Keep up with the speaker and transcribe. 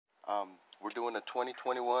We're doing a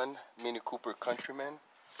 2021 Mini Cooper Countryman,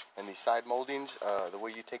 and these side moldings, the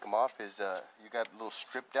way you take them off is you got a little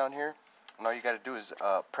strip down here, and all you got to do is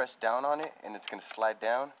press down on it, and it's going to slide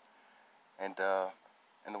down, and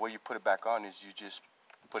the way you put it back on is you just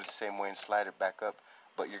put it the same way and slide it back up.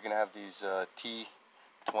 But you're going to have these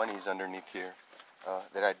T20s underneath here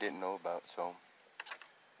that I didn't know about. So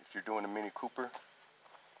if you're doing a Mini Cooper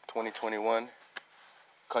 2021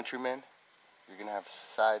 Countryman, you're going to have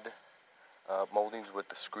side moldings with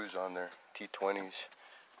the screws on there, T20s,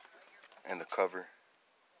 and the cover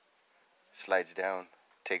slides down.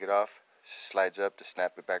 Take it off, slides up to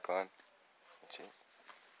snap it back on. That's it.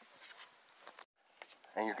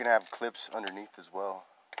 And you're going to have clips underneath as well,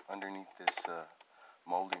 underneath this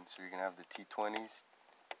molding. So you're going to have the T20s,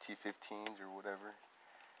 T15s, or whatever.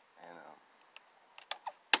 And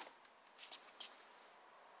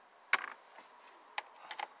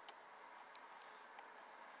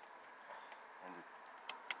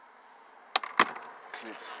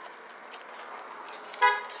clips.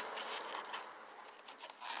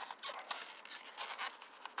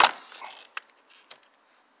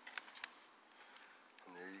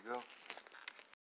 And there you go.